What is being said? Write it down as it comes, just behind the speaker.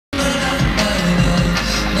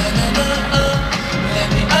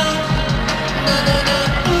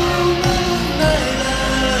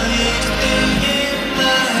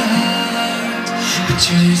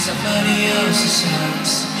you're in somebody else's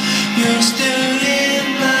house. You're still in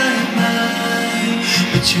my mind,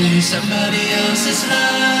 but you're in somebody else's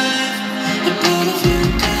life. The part of you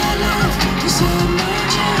got left inside my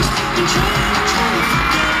chest. I'm trying to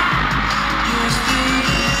forget. You're still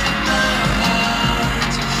in my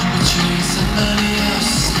heart, but you're in somebody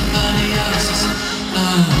else's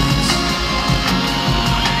arms.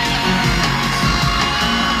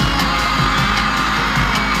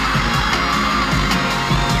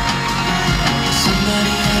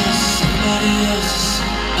 Somebody else's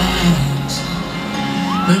arms.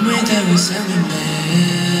 Memory that we said we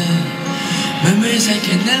made. Memories I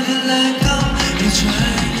can never let go. And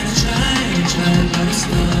try, but it's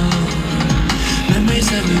no. Memories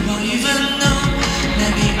that we won't even know.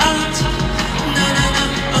 Let me out. No,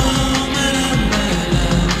 oh my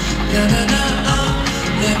love. No, oh,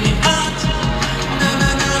 let me out. No,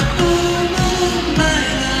 oh my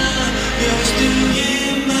love. You're still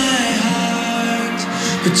in my heart,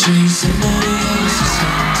 but you're in somebody else's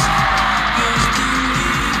arms. You're still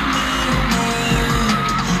in my mind,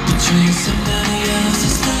 but you're in somebody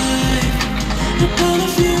else's life. A part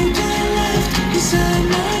of you got left inside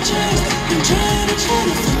my chest. I'm trying to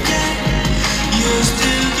forget. You're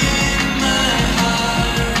still in my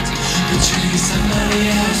heart, but you're in somebody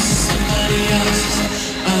else's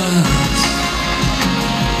arms.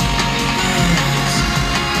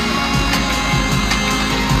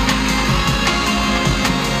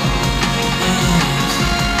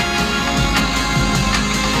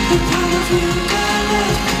 The part of you got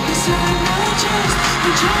left inside my chest.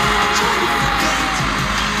 I'm trying to forget.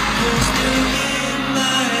 You're still in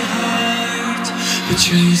my heart, but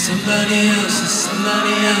you're in somebody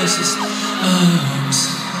else's arms.